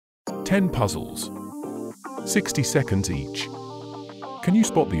10 puzzles. 60 seconds each. Can you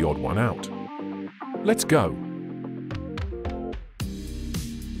spot the odd one out? Let's go.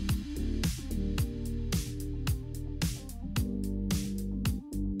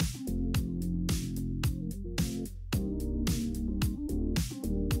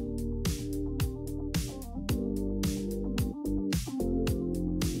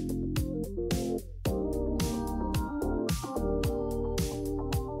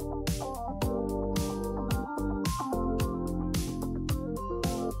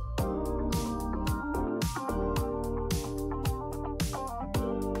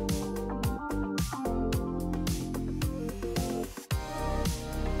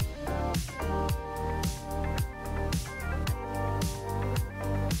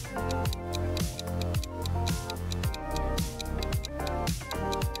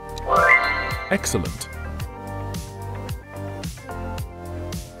 Excellent.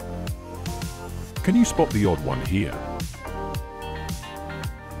 Can you spot the odd one here?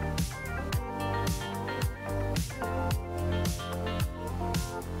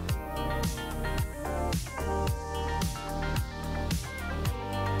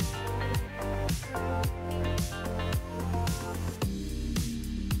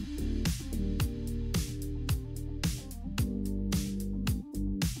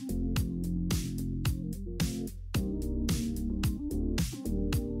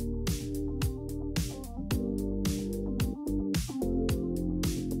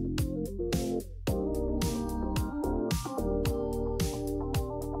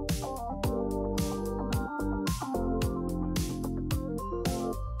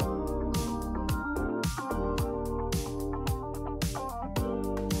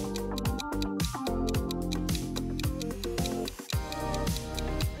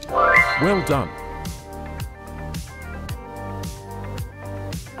 Well done.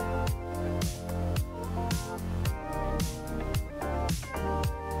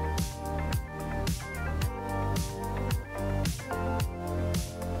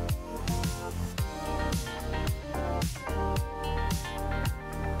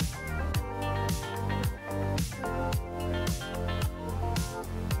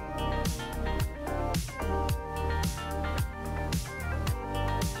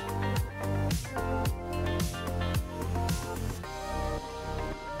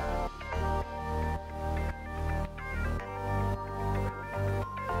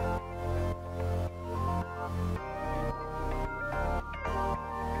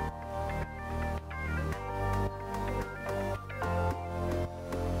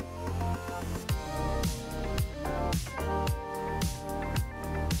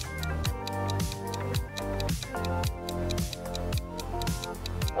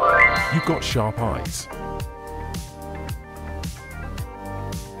 You've got sharp eyes.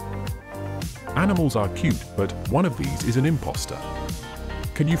 Animals are cute, but one of these is an imposter.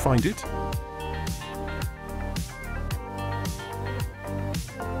 Can you find it?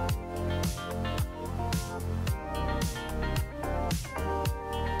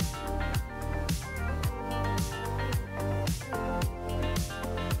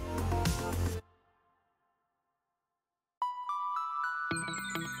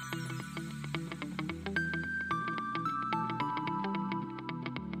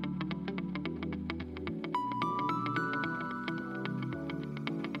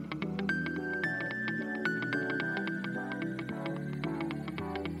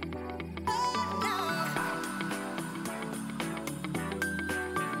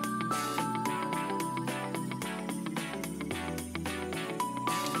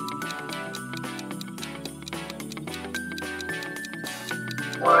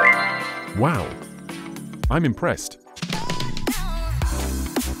 Wow, I'm impressed.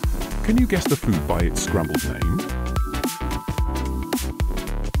 Can you guess the food by its scrambled name?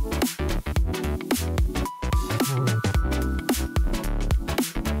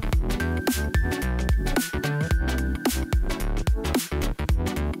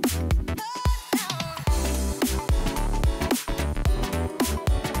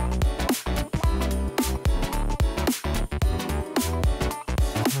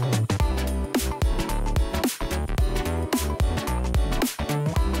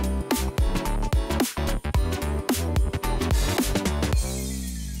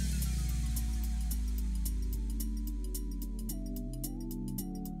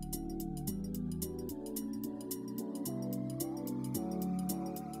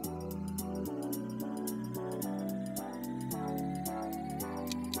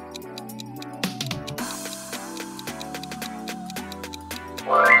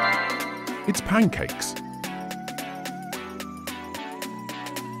 It's pancakes.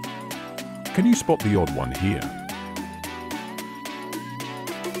 Can you spot the odd one here?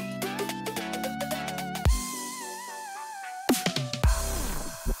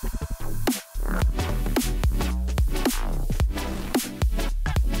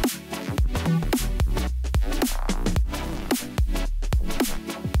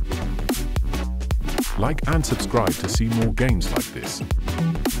 Like and subscribe to see more games like this.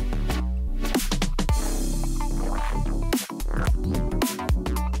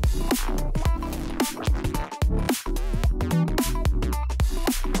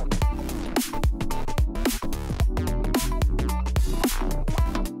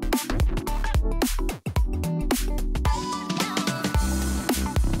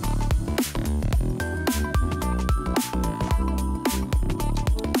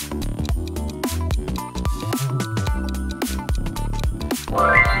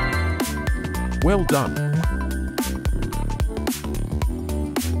 Well done!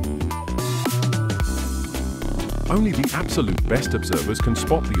 Only the absolute best observers can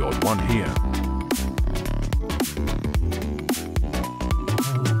spot the odd one here.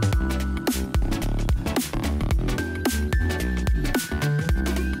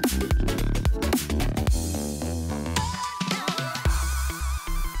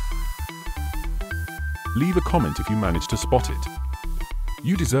 Leave a comment if you manage to spot it.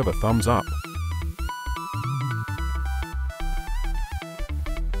 You deserve a thumbs up.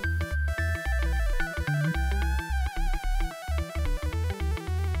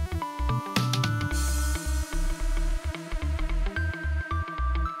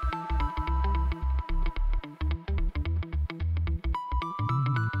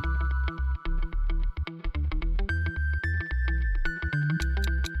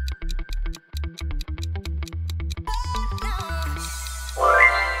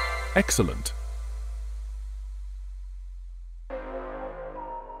 Excellent!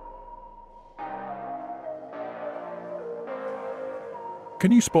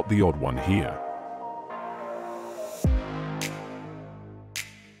 Can you spot the odd one here?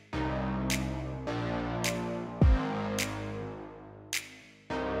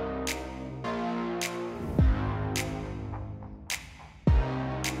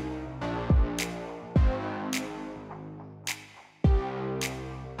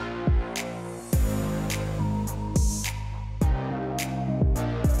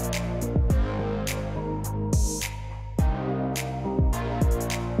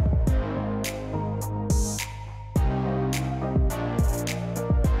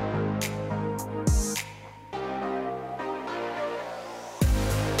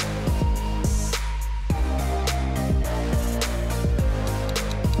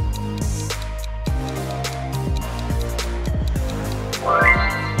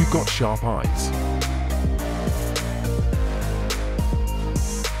 You've got sharp eyes.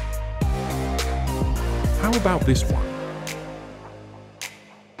 How about this one?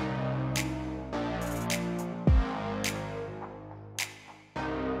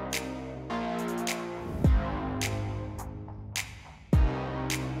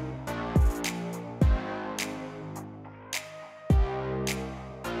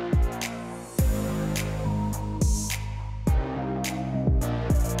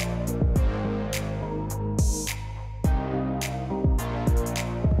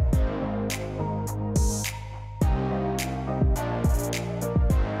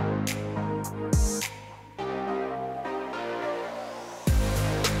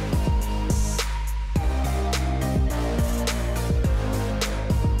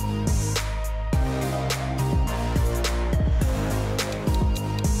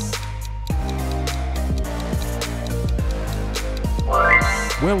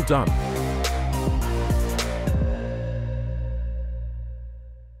 Well done!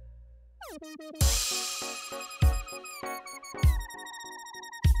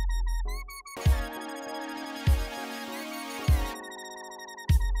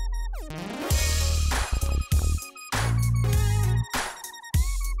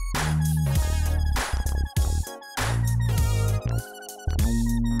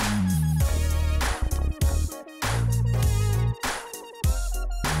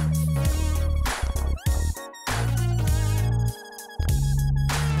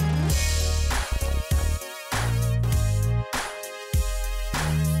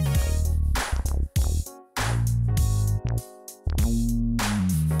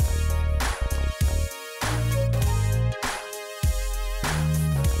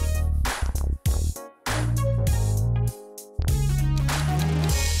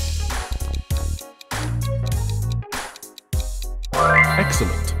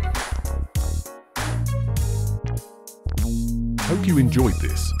 Excellent! Hope you enjoyed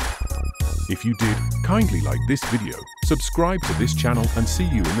this. If you did, kindly like this video, subscribe to this channel and see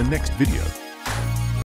you in the next video.